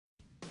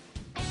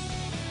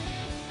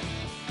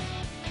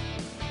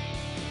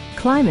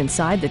climb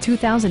inside the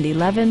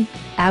 2011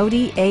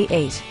 Audi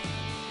A8.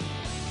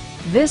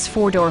 This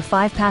four-door,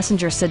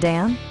 five-passenger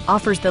sedan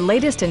offers the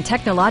latest in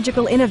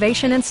technological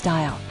innovation and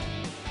style.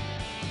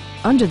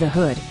 Under the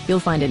hood, you'll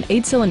find an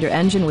 8-cylinder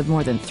engine with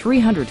more than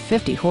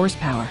 350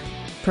 horsepower,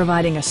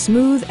 providing a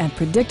smooth and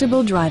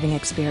predictable driving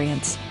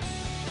experience.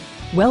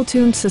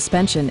 Well-tuned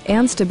suspension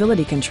and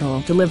stability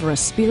control deliver a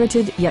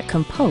spirited yet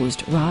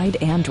composed ride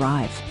and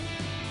drive.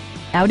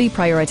 Audi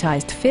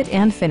prioritized fit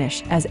and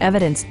finish as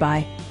evidenced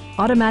by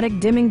automatic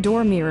dimming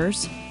door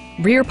mirrors,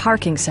 rear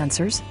parking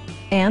sensors,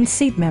 and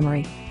seat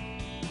memory.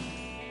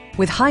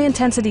 With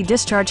high-intensity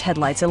discharge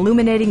headlights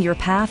illuminating your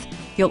path,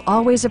 you'll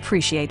always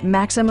appreciate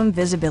maximum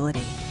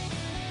visibility.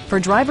 For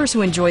drivers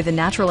who enjoy the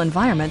natural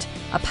environment,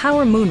 a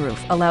power moonroof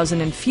allows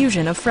an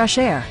infusion of fresh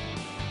air.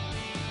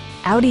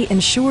 Audi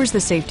ensures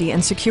the safety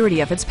and security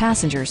of its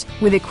passengers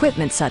with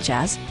equipment such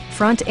as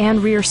front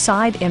and rear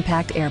side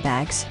impact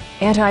airbags,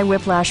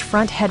 anti-whiplash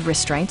front head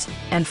restraints,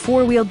 and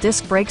four-wheel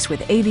disc brakes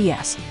with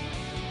ABS.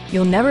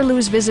 You'll never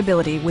lose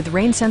visibility with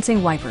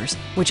rain-sensing wipers,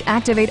 which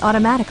activate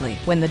automatically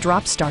when the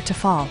drops start to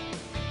fall.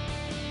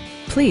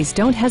 Please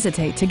don't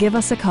hesitate to give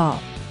us a call.